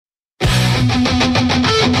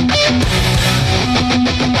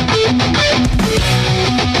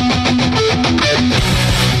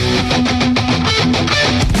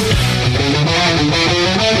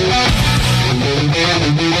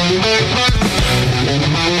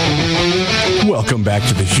Welcome back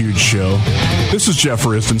to the Huge Show. This is Jeff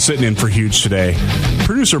Riston sitting in for Huge today.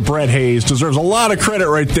 Producer Brett Hayes deserves a lot of credit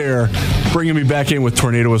right there, bringing me back in with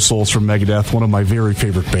Tornado of Souls from Megadeth, one of my very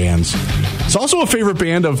favorite bands. It's also a favorite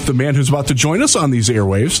band of the man who's about to join us on these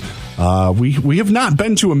airwaves. We have not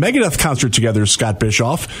been to a Megadeth concert together, Scott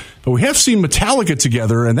Bischoff, but we have seen Metallica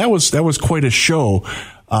together, and that was quite a show.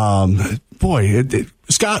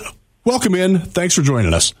 Scott, welcome in. Thanks for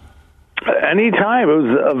joining us. Anytime. It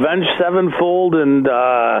was Avenged Sevenfold and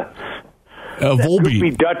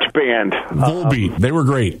Volbeat. Dutch band. Volbeat. They were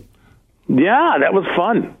great. Yeah, that was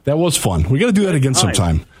fun. That was fun. We got to do that again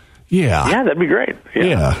sometime. Yeah. Yeah, that'd be great.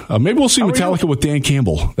 Yeah. Maybe we'll see Metallica with Dan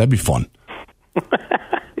Campbell. That'd be fun.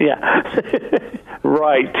 Yeah.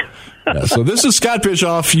 Right. Yeah, so this is Scott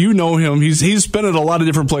Bischoff. You know him. He's been at a lot of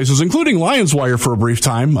different places, including Lions Wire for a brief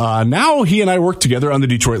time. Now he and I work together on the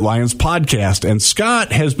Detroit Lions podcast, and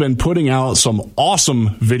Scott has been putting out some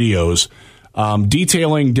awesome videos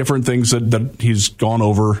detailing different things that he's gone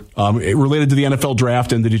over related to the NFL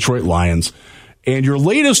draft and the Detroit Lions. And your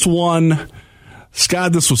latest one,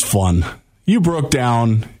 Scott, this was fun. You broke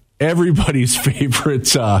down everybody's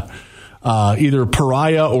favorite either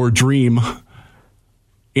pariah or dream,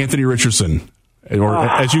 Anthony Richardson, or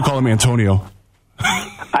as you call him, Antonio.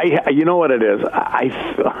 You know what it is? I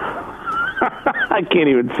can't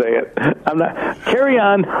even say it. I'm not. Carry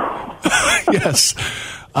on. Yes.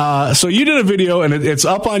 So you did a video, and it's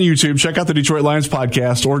up on YouTube. Check out the Detroit Lions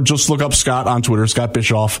podcast, or just look up Scott on Twitter, Scott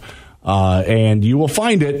Bischoff, and you will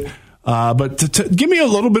find it. But give me a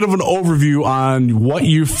little bit of an overview on what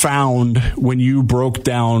you found when you broke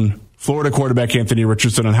down Florida quarterback Anthony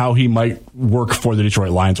Richardson and how he might work for the Detroit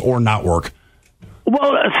Lions or not work.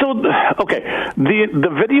 Well, okay. The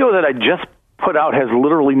video that I just put out has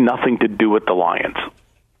literally nothing to do with the Lions.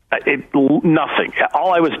 Nothing.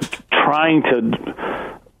 All I was trying to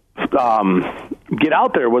get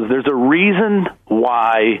out there was there's a reason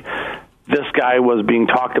why this guy was being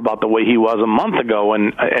talked about the way he was a month ago,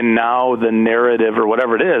 and now the narrative or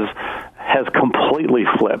whatever it is has completely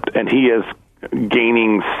flipped, and he is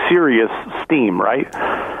gaining serious steam, right?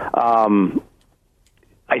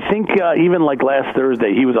 I think even like last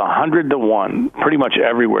Thursday, he was 100-1 pretty much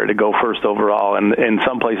everywhere to go first overall, and in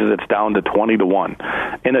some places it's down to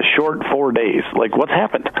 20-1 in a short 4 days. Like, what's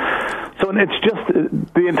happened? So it's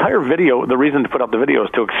just the entire video. The reason to put out the video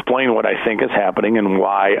is to explain what I think is happening and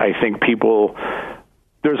why I think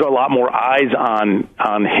there's a lot more eyes on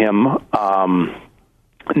him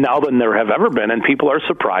now than there have ever been, and people are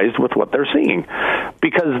surprised with what they're seeing,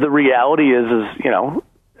 because the reality is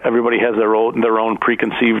everybody has their own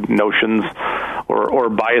preconceived notions or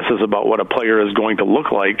biases about what a player is going to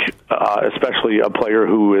look like, especially a player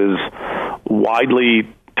who is widely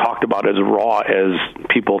talked about as raw as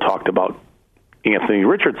people talked about Anthony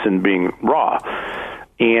Richardson being raw.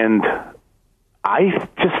 And I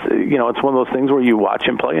just, it's one of those things where you watch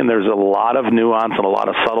him play and there's a lot of nuance and a lot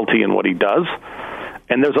of subtlety in what he does.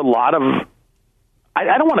 And there's a lot of,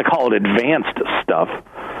 I don't want to call it advanced stuff,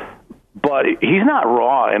 but he's not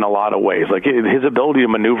raw in a lot of ways. Like, his ability to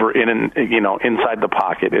maneuver inside the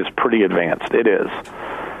pocket is pretty advanced. It is.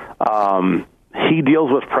 He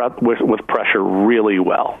deals with pressure really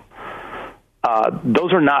well.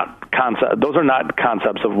 Those are not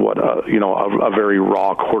concepts of what a very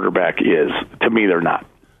raw quarterback is. To me, they're not.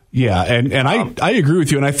 Yeah, and I agree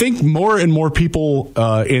with you, and I think more and more people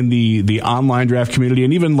in the online draft community,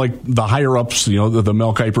 and even like the higher ups, the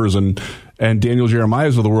Mel Kipers and Daniel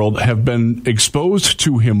Jeremiahs of the world, have been exposed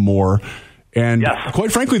to him more. And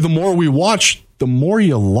quite frankly, the more we watch, the more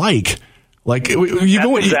you like. Like, that's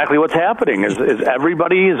exactly what's happening is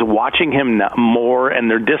everybody is watching him more, and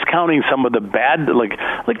they're discounting some of the bad. Like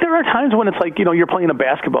there are times when it's like, you're playing a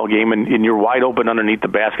basketball game and you're wide open underneath the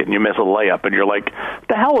basket and you miss a layup and you're like, what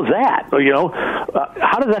the hell is that?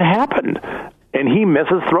 How does that happen? And he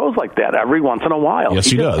misses throws like that every once in a while. Yes,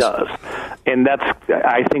 he does. And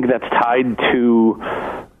I think that's tied to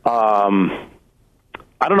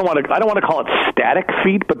I don't want to call it static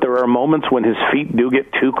feet, but there are moments when his feet do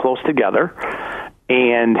get too close together,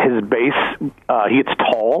 and his base, he gets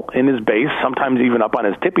tall in his base, sometimes even up on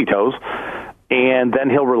his tippy toes, and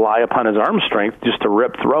then he'll rely upon his arm strength just to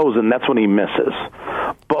rip throws, and that's when he misses.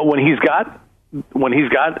 But when he's got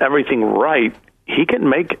everything right, he can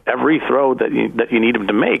make every throw that you need him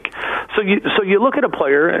to make. So you look at a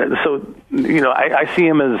player. So I see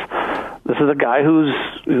him as This is a guy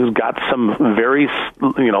who's got some very,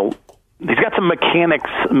 he's got some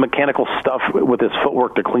mechanical stuff with his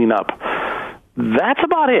footwork to clean up. That's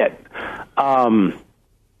about it.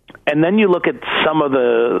 And then you look at some of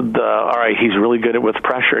the all right, he's really good with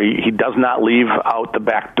pressure. He does not leave out the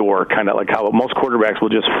back door, kind of like how most quarterbacks will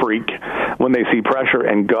just freak when they see pressure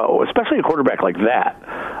and go, especially a quarterback like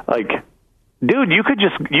that. Like, dude, you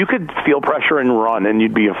could feel pressure and run and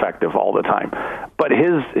you'd be effective all the time. But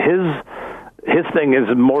his thing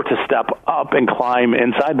is more to step up and climb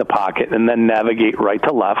inside the pocket and then navigate right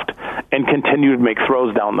to left and continue to make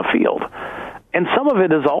throws down the field. And some of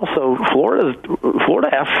it is also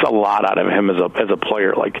Florida asks a lot out of him as a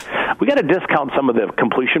player. Like, we got to discount some of the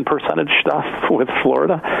completion percentage stuff with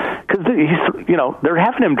Florida because they're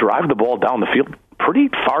having him drive the ball down the field pretty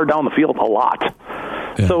far down the field a lot.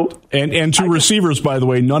 Yeah. So and two receivers, by the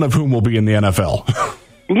way, none of whom will be in the NFL.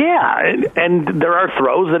 Yeah, and there are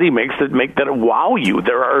throws that he makes that wow you.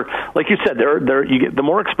 There are, like you said, you get the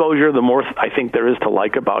more exposure, the more I think there is to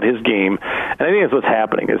like about his game. And I think that's what's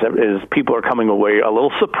happening is people are coming away a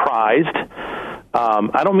little surprised.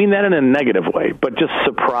 I don't mean that in a negative way, but just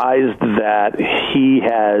surprised that he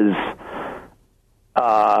has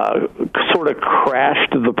sort of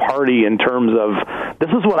crashed the party in terms of, this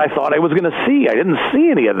is what I thought I was going to see. I didn't see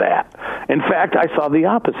any of that. In fact, I saw the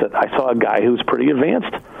opposite. I saw a guy who's pretty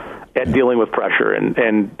advanced at dealing with pressure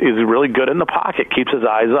and is really good in the pocket, keeps his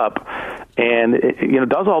eyes up, and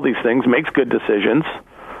does all these things, makes good decisions,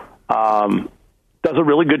 does a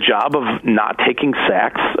really good job of not taking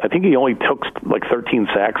sacks. I think he only took like 13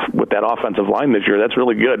 sacks with that offensive line this year. That's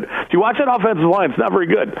really good. If you watch that offensive line, it's not very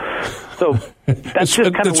good. So that's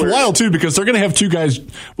just kind of weird. It's wild, too, because they're going to have two guys.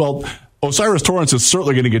 Well, Osiris Torrance is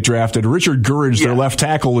certainly going to get drafted. Richard Gurridge, their left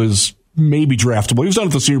tackle, is maybe draftable. He was on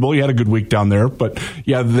at the Senior Bowl. He had a good week down there. But,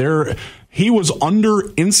 yeah, he was under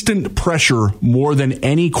instant pressure more than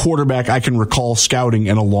any quarterback I can recall scouting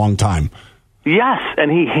in a long time. Yes,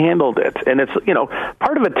 and he handled it. And it's,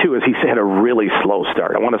 part of it, too, is he had a really slow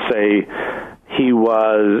start. I want to say he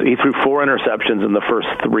threw 4 interceptions in the first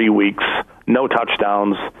 3 weeks, no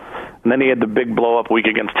touchdowns. And then he had the big blow-up week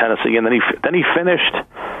against Tennessee. And then he finished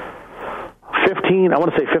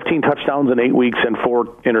 15 touchdowns in 8 weeks and 4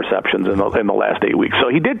 interceptions in the last 8 weeks. So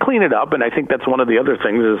he did clean it up, and I think that's one of the other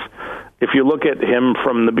things is if you look at him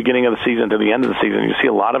from the beginning of the season to the end of the season, you see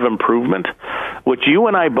a lot of improvement, which you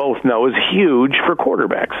and I both know is huge for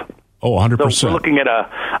quarterbacks. Oh, 100%. So we're looking at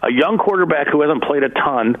a young quarterback who hasn't played a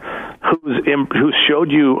ton, who's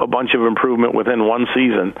showed you a bunch of improvement within one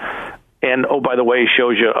season, and, oh, by the way,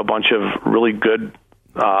 shows you a bunch of really good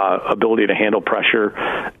ability to handle pressure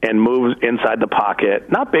and moves inside the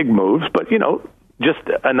pocket. Not big moves, but, just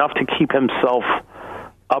enough to keep himself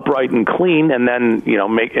upright and clean, and then,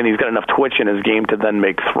 and he's got enough twitch in his game to then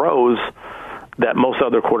make throws that most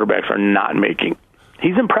other quarterbacks are not making.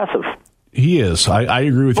 He's impressive. He is. I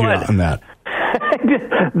agree with you on that.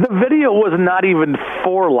 The video was not even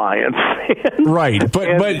for Lions fans. Right,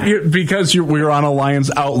 but because we were on a Lions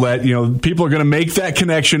outlet, people are going to make that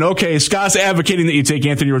connection. Okay, Scott's advocating that you take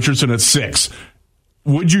Anthony Richardson at 6.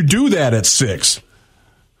 Would you do that at 6?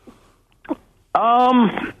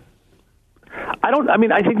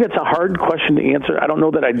 I think that's a hard question to answer. I don't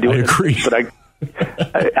know that I'd do it. I agree. But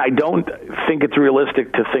I don't think it's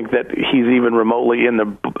realistic to think that he's even remotely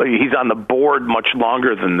he's on the board much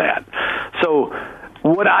longer than that. So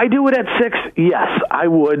would I do it at 6? Yes, I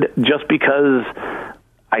would, just because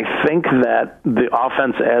I think that the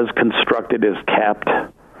offense as constructed is capped.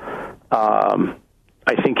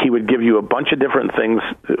 I think he would give you a bunch of different things.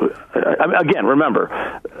 Again,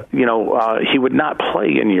 remember, he would not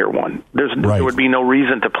play in year one. There would be no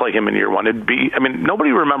reason to play him in year one. Nobody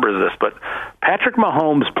remembers this, but Patrick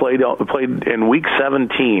Mahomes played in Week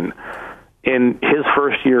 17 in his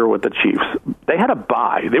first year with the Chiefs. They had a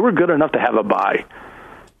bye. They were good enough to have a bye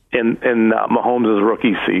in Mahomes'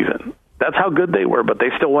 rookie season. That's how good they were, but they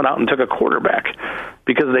still went out and took a quarterback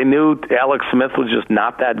because they knew Alex Smith was just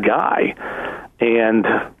not that guy. And,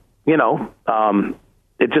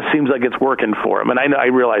 it just seems like it's working for him. And I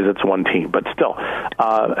realize it's one team, but still,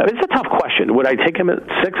 it's a tough question. Would I take him at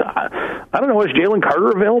 6? I don't know. Is Jalen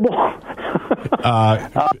Carter available?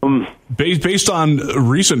 Based on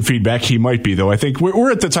recent feedback, he might be, though. I think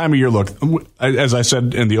we're at the time of year. Look, as I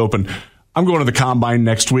said in the open, I'm going to the Combine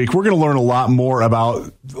next week. We're going to learn a lot more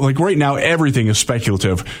about, right now, everything is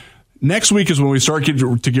speculative. Next week is when we start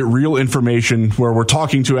to get real information where we're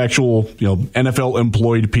talking to actual, NFL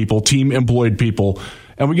employed people, team employed people,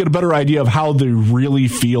 and we get a better idea of how they really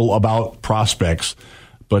feel about prospects.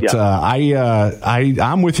 But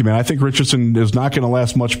I'm with you, man. I think Richardson is not going to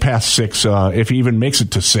last much past 6, if he even makes it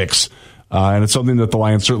to 6. and it's something that the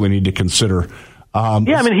Lions certainly need to consider.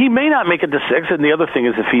 He may not make it to 6, and the other thing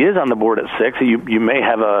is if he is on the board at 6, you may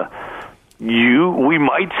have we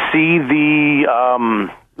might see the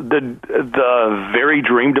very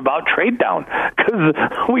dreamed about trade down, because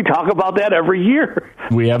we talk about that every year.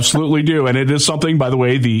 We absolutely do, and it is something. By the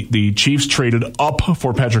way, the Chiefs traded up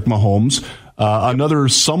for Patrick Mahomes. Another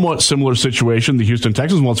somewhat similar situation, the Houston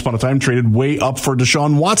Texans once upon a time traded way up for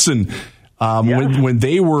Deshaun Watson when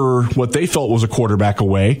they were what they felt was a quarterback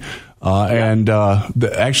away.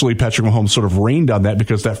 Actually, Patrick Mahomes sort of rained on that,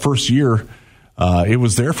 because that first year it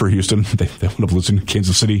was there for Houston. They wound up losing to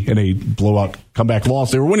Kansas City in a blowout comeback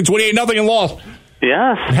loss. They were winning 28-0 and lost.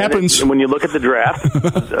 Yes. It happens. And when you look at the draft,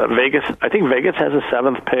 I think Vegas has a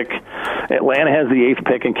 7th pick, Atlanta has the 8th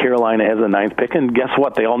pick, and Carolina has the 9th pick. And guess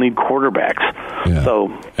what? They all need quarterbacks. Yeah.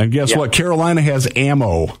 So, and guess what? Carolina has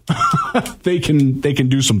ammo. They can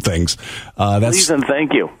do some things. Please and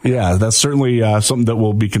thank you. Yeah, that's certainly something that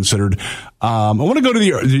will be considered. I want to go to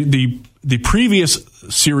the previous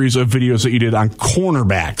series of videos that you did on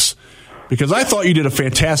cornerbacks, because I thought you did a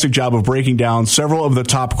fantastic job of breaking down several of the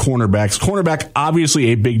top cornerbacks. Cornerback,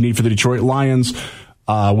 obviously a big need for the Detroit Lions,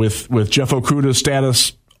 with Jeff Okudah's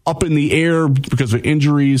status up in the air because of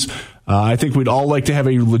injuries. I think we'd all like to have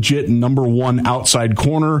a legit number 1 outside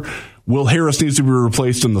corner. Will Harris needs to be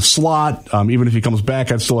replaced in the slot. Even if he comes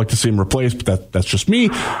back, I'd still like to see him replaced, but that's just me.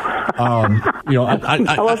 Tell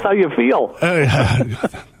us how you feel.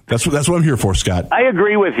 That's what I'm here for, Scott. I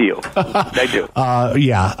agree with you. I do.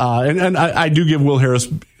 And I do give Will Harris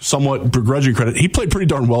somewhat begrudging credit. He played pretty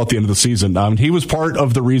darn well at the end of the season. He was part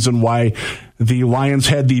of the reason why the Lions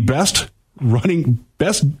had the best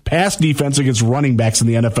pass defense against running backs in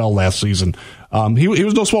the NFL last season. He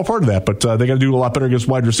was no small part of that, but they got to do a lot better against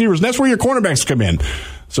wide receivers, and that's where your cornerbacks come in.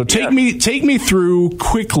 So take me through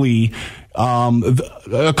quickly.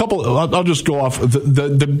 A couple. I'll just go off.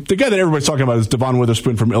 The guy that everybody's talking about is Devon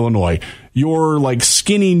Witherspoon from Illinois. Your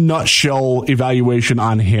skinny nutshell evaluation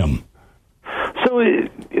on him. So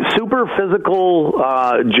super physical,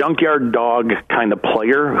 junkyard dog kind of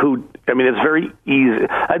player who, it's very easy.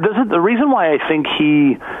 This is the reason why I think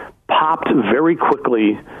he popped very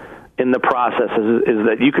quickly in the process is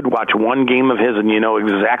that you could watch one game of his and you know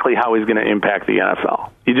exactly how he's going to impact the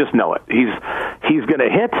NFL. You just know it. He's going to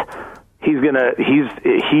hit. He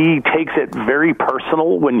takes it very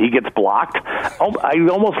personal when he gets blocked. I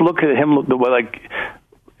almost look at him the way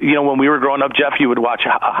when we were growing up, Jeff, you would watch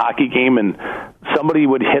a hockey game and somebody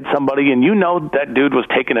would hit somebody and that dude was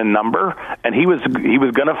taking a number and he was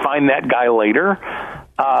going to find that guy later.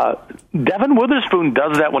 Devon Witherspoon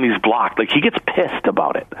does that when he's blocked. He gets pissed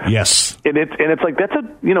about it. Yes. And it's that's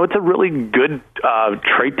it's a really good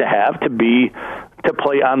trait to have, to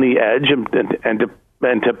play on the edge and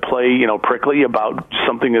to play, prickly about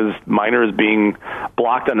something as minor as being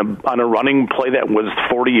blocked on a running play that was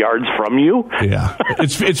 40 yards from you. Yeah,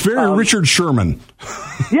 it's very Richard Sherman.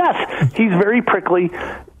 Yes, he's very prickly.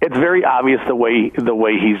 It's very obvious the way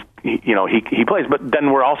he plays. But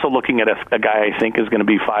then we're also looking at a guy I think is going to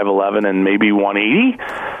be 5'11" and maybe 180.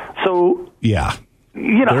 So yeah.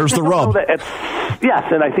 There's the rub. Yes,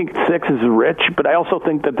 and I think 6 is rich, but I also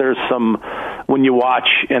think that there's some when you watch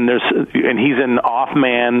and he's an off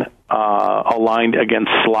man aligned against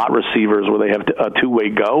slot receivers where they have a two-way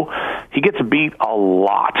go. He gets beat a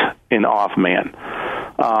lot in off man.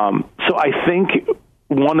 So I think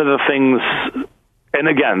one of the things, and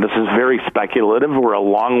again, this is very speculative. We're a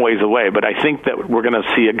long ways away, but I think that we're going to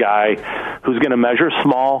see a guy who's going to measure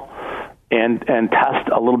small and test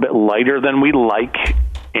a little bit lighter than we like,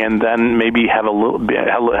 and then maybe have a little bit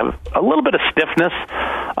of stiffness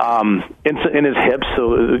in his hips.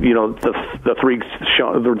 So the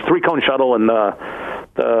three cone shuttle and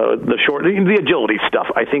the short, the agility stuff.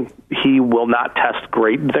 I think he will not test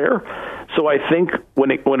great there. So I think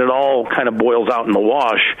when it all kind of boils out in the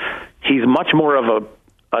wash, he's much more of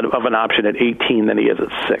an option at 18 than he is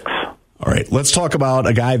at 6. All right, let's talk about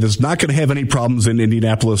a guy that's not going to have any problems in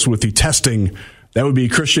Indianapolis with the testing. That would be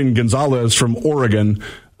Christian Gonzalez from Oregon.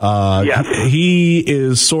 Yes. He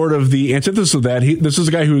is sort of the antithesis of that. This is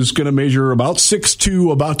a guy who's going to measure about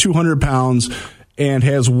 6'2", about 200 pounds, and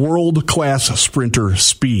has world-class sprinter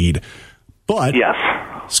speed. But, yes.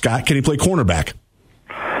 Scott, can he play cornerback?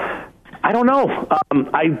 I don't know.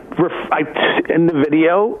 In the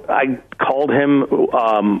video, I called him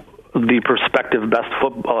the prospective best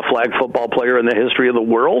flag football player in the history of the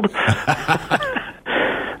world.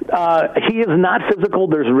 He is not physical.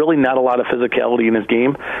 There's really not a lot of physicality in his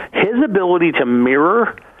game. His ability to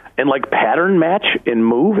mirror and pattern match and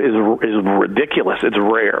move is ridiculous. It's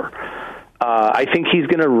rare. I think he's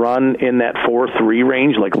going to run in that 4.3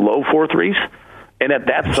 range, like low 4.3s. And at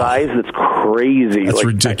that size, that's crazy. That's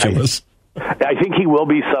ridiculous. I think he will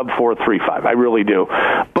be sub 4.35. I really do.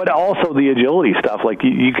 But also the agility stuff, like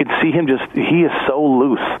you could see him he is so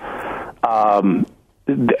loose.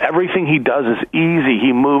 Everything he does is easy.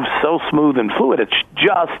 He moves so smooth and fluid. It's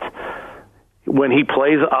just when he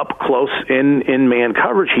plays up close in man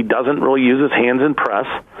coverage, he doesn't really use his hands in press.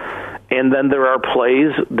 And then there are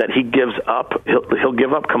plays that he gives up. He'll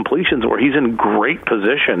give up completions where he's in great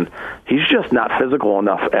position. He's just not physical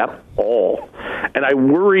enough at all. And I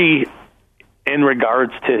worry in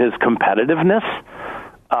regards to his competitiveness.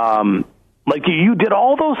 Like you did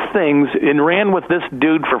all those things and ran with this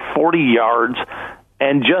dude for 40 yards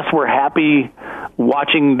and just were happy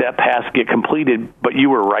watching that pass get completed, but you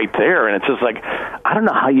were right there. And it's just like, I don't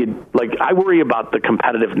know how I worry about the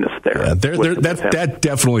competitiveness there. Yeah, that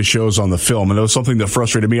definitely shows on the film. And it was something that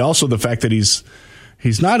frustrated me. Also, the fact that he's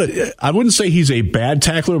not I wouldn't say he's a bad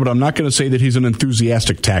tackler, but I'm not going to say that he's an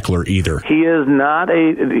enthusiastic tackler either. He is not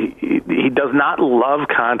he does not love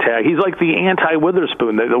contact. He's like the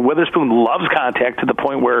anti-Witherspoon. The Witherspoon loves contact to the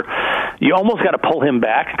point where you almost got to pull him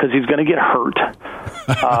back because he's going to get hurt.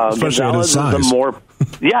 Especially at his size.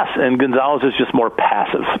 Yes, and Gonzalez is just more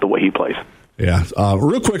passive the way he plays. Yeah.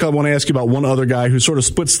 Real quick, I want to ask you about one other guy who sort of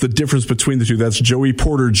splits the difference between the two. That's Joey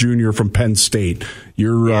Porter Jr. from Penn State.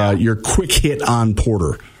 Your quick hit on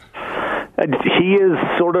Porter. He is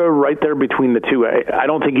sort of right there between the two. I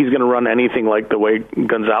don't think he's going to run anything like the way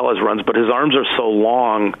Gonzalez runs, but his arms are so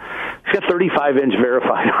long. He's got 35-inch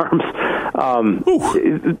verified arms.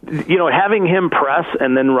 Having him press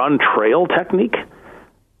and then run trail technique,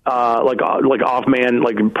 like off man,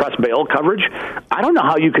 like press bail coverage. I don't know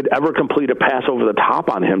how you could ever complete a pass over the top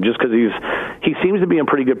on him, just because he seems to be in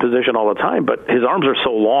pretty good position all the time. But his arms are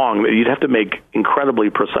so long that you'd have to make incredibly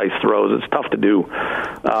precise throws. It's tough to do.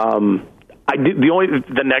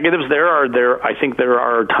 The negatives I think there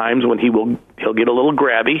are times when he'll get a little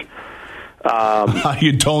grabby.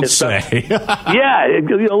 You don't say. Yeah, a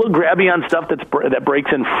little grabby on stuff that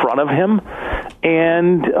breaks in front of him,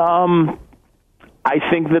 and I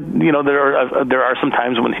think that there are some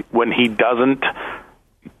times when he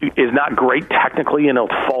is not great technically and he'll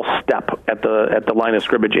false step at the line of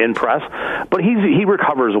scrimmage in press, but he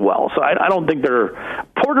recovers well. So I don't think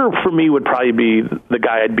Porter for me would probably be the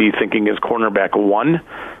guy I'd be thinking is cornerback one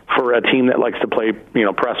for a team that likes to play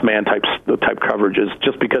press man type coverages,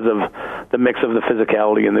 just because of the mix of the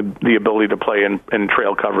physicality and the ability to play in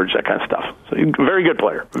trail coverage, that kind of stuff. So very good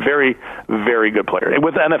player, very, very good player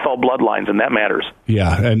with NFL bloodlines, and that matters.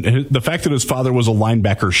 Yeah, and the fact that his father was a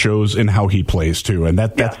linebacker shows in how he plays too, and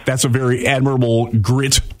that's a very admirable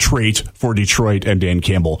grit trait for Detroit and Dan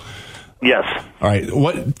Campbell. Yes. All right.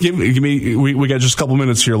 Give me. We got just a couple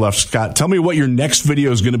minutes here left, Scott. Tell me what your next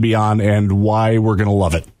video is going to be on and why we're going to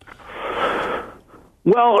love it.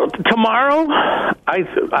 Well, tomorrow, I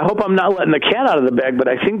hope I'm not letting the cat out of the bag, but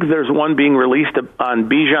I think there's one being released on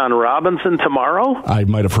Bijan Robinson tomorrow. I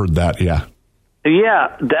might have heard that. Yeah.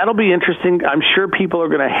 Yeah, that'll be interesting. I'm sure people are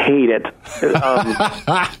going to hate it.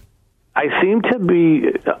 I seem to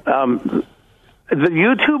be. The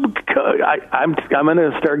YouTube, I'm going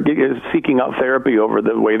to start seeking out therapy over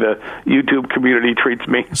the way the YouTube community treats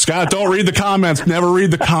me. Scott, don't read the comments. Never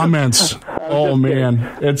read the comments. Oh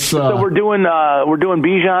man, it's so we're doing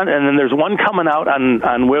Bijan, and then there's one coming out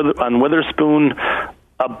on Witherspoon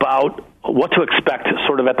about what to expect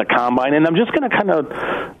sort of at the combine, and I'm just going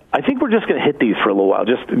to I think we're just going to hit these for a little while.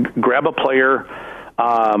 Just grab a player.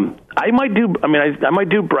 I might do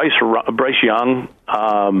Bryce Young.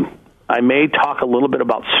 I may talk a little bit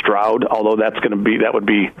about Stroud, although that would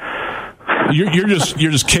be. You're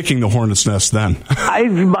just kicking the hornet's nest. Then I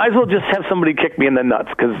might as well just have somebody kick me in the nuts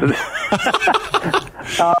because.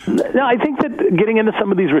 No, I think that getting into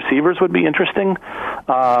some of these receivers would be interesting.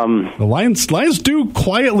 The Lions do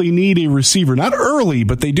quietly need a receiver, not early,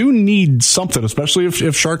 but they do need something, especially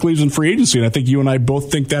if Shark leaves in free agency. And I think you and I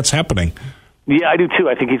both think that's happening. Yeah, I do too.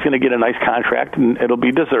 I think he's going to get a nice contract, and it'll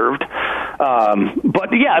be deserved. But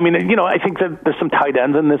yeah, I think that there's some tight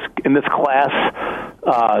ends in this class.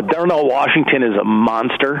 Darnell Washington is a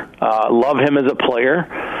monster. Love him as a player.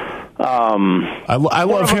 I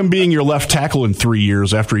love him being your left tackle in 3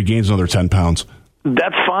 years after he gains another 10 pounds.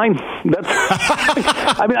 That's fine. I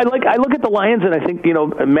look at the Lions and I think,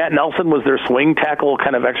 Matt Nelson was their swing tackle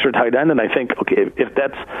kind of extra tight end. And I think, okay, if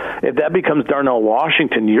that becomes Darnell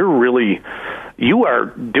Washington, you are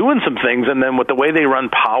doing some things. And then with the way they run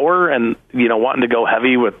power and, wanting to go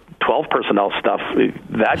heavy with 12 personnel stuff,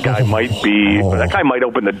 that guy that guy might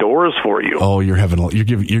open the doors for you. Oh, you're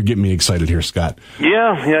getting me excited here, Scott.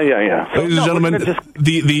 Yeah. Ladies and gentlemen,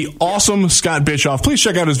 the awesome Scott Bischoff. Please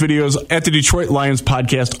check out his videos at the Detroit Lions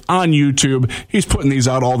podcast on YouTube. He's putting these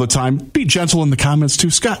out all the time. Be gentle in the comments too,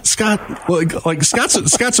 Scott.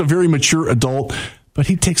 Scott's a very mature adult, but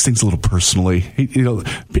he takes things a little personally.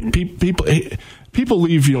 People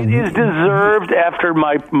leave, It is deserved after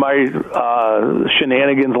my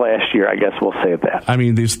shenanigans last year. I guess we'll say it that. I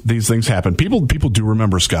mean, these things happen. People do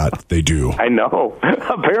remember, Scott. They do. I know.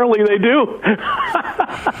 Apparently, they do.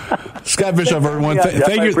 Scott Bischoff, everyone.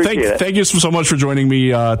 Thank you so much for joining me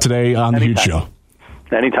today on the Huge Show.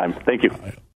 Anytime. Thank you.